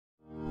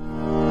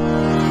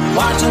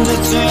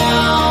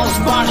tales,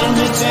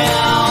 bartender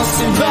tales.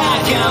 Sit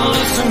back and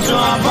listen to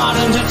our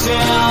bartender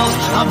tales.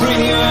 I'll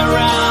bring you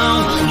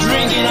around,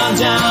 drinking on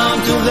down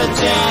to the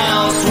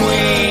tales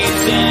we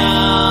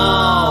tell.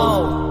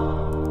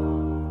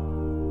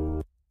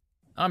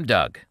 I'm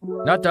Doug.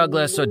 Not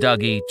Douglas or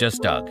Dougie,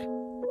 just Doug.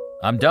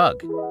 I'm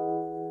Doug.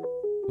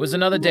 It was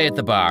another day at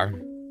the bar,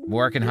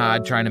 working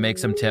hard trying to make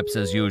some tips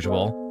as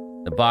usual.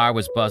 The bar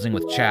was buzzing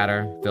with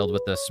chatter, filled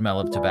with the smell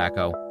of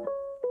tobacco.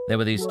 There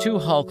were these two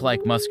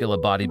Hulk-like muscular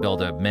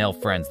bodybuilder male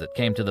friends that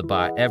came to the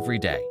bar every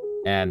day,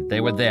 and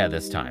they were there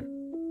this time.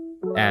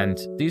 And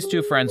these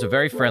two friends were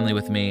very friendly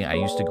with me. I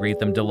used to greet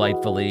them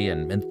delightfully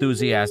and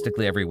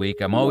enthusiastically every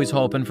week. I'm always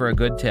hoping for a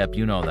good tip,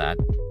 you know that.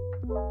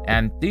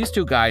 And these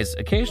two guys,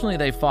 occasionally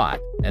they fought,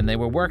 and they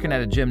were working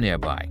at a gym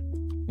nearby.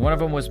 One of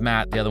them was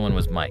Matt, the other one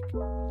was Mike.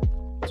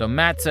 So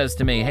Matt says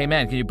to me, "Hey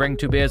man, can you bring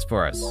 2 beers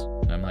for us?"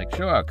 And I'm like,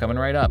 "Sure, coming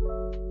right up."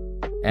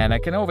 And I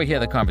can overhear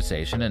the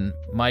conversation, and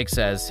Mike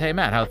says, "Hey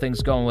Matt, how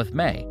things going with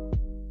May?"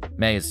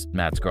 May is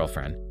Matt's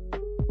girlfriend.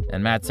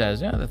 And Matt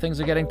says, "Yeah, the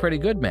things are getting pretty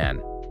good, man."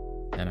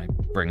 And I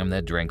bring them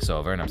their drinks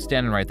over, and I'm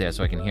standing right there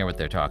so I can hear what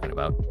they're talking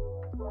about.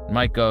 And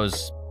Mike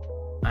goes,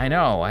 "I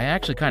know, I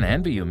actually kind of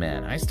envy you,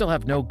 man. I still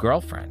have no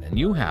girlfriend, and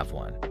you have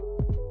one."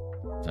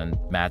 And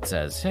Matt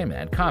says, "Hey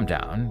man, calm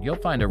down. You'll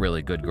find a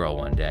really good girl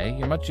one day.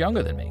 You're much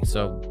younger than me,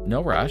 so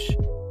no rush."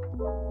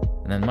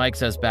 And then Mike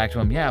says back to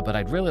him, "Yeah, but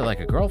I'd really like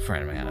a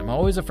girlfriend, man. I'm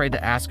always afraid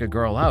to ask a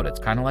girl out. It's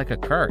kind of like a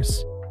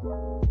curse."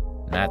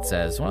 Matt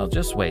says, "Well,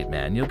 just wait,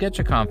 man. You'll get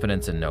your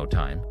confidence in no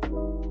time."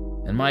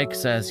 And Mike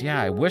says,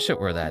 "Yeah, I wish it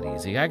were that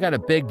easy. I got a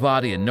big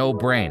body and no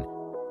brain.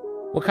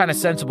 What kind of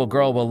sensible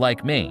girl will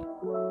like me?"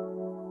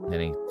 Then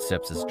he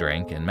sips his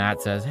drink, and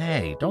Matt says,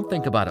 "Hey, don't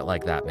think about it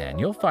like that, man.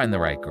 You'll find the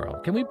right girl.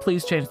 Can we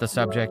please change the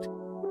subject?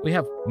 We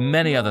have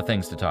many other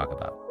things to talk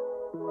about."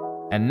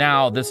 And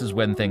now this is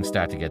when things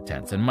start to get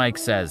tense. And Mike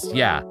says,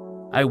 "Yeah,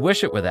 I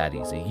wish it were that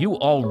easy. You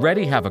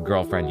already have a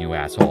girlfriend, you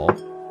asshole."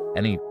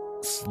 And he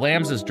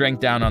slams his drink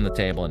down on the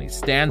table, and he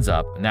stands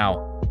up.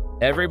 Now,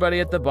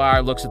 everybody at the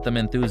bar looks at them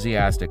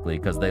enthusiastically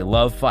because they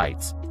love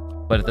fights.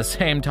 But at the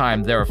same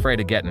time, they're afraid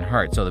of getting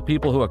hurt. So the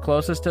people who are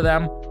closest to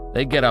them,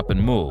 they get up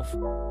and move.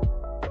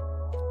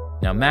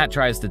 Now, Matt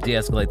tries to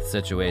de-escalate the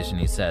situation.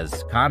 He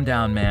says, "Calm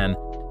down, man.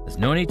 There's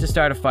no need to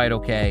start a fight,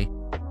 okay?"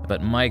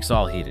 But Mike's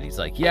all heated. He's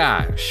like,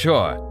 "Yeah,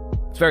 sure.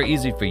 It's very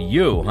easy for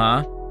you,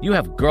 huh? You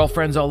have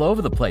girlfriends all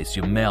over the place,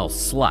 you male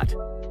slut."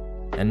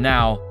 And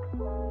now,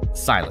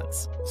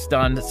 silence.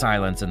 Stunned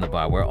silence in the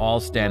bar. We're all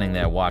standing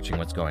there watching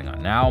what's going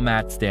on. Now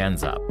Matt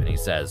stands up and he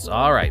says,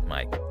 "All right,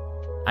 Mike.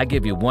 I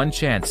give you one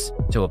chance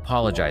to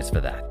apologize for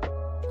that."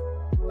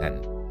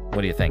 And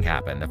what do you think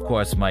happened? Of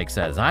course, Mike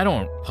says, "I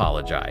don't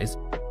apologize.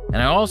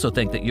 And I also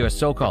think that your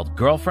so-called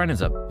girlfriend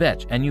is a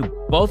bitch, and you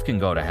both can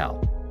go to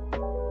hell."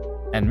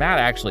 And Matt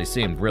actually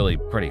seemed really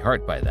pretty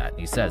hurt by that.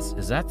 He says,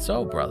 "Is that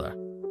so, brother?"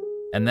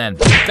 And then,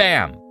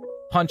 bam,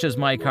 punches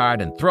Mike hard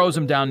and throws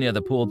him down near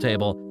the pool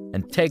table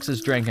and takes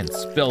his drink and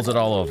spills it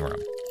all over him.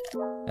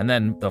 And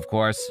then, of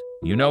course,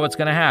 you know what's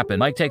going to happen.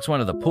 Mike takes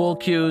one of the pool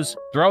cues,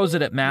 throws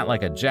it at Matt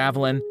like a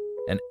javelin,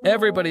 and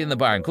everybody in the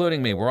bar,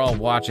 including me, we're all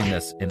watching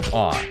this in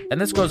awe. And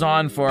this goes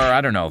on for,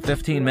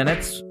 15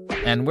 minutes,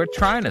 and we're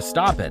trying to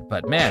stop it.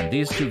 But man,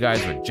 these two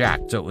guys were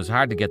jacked, so it was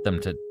hard to get them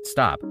to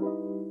stop.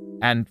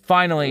 And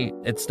finally,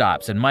 it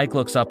stops, and Mike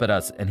looks up at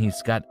us, and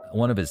he's got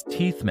one of his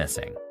teeth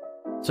missing.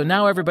 So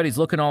now everybody's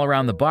looking all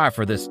around the bar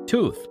for this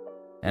tooth.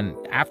 And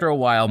after a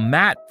while,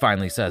 Matt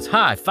finally says,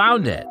 "Ha, I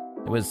found it."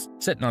 It was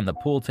sitting on the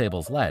pool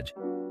table's ledge.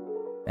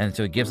 And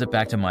so he gives it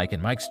back to Mike,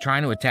 and Mike's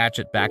trying to attach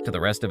it back to the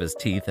rest of his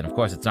teeth, and of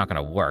course it's not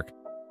going to work.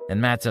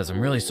 And Matt says,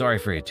 "I'm really sorry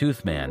for your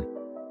tooth, man."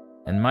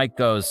 And Mike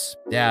goes,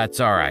 "Yeah,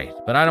 it's all right,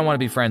 but I don't want to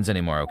be friends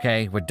anymore,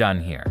 okay? We're done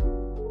here."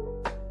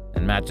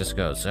 And Matt just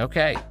goes,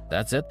 "Okay,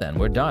 that's it then,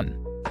 we're done.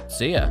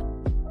 See ya."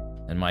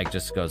 And Mike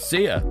just goes,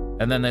 "See ya,"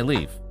 and then they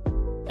leave.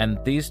 And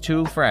these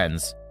two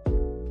friends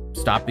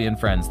stopped being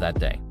friends that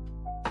day.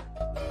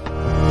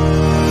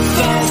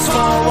 Thanks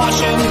for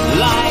watching,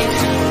 like,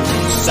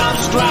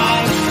 subscribe.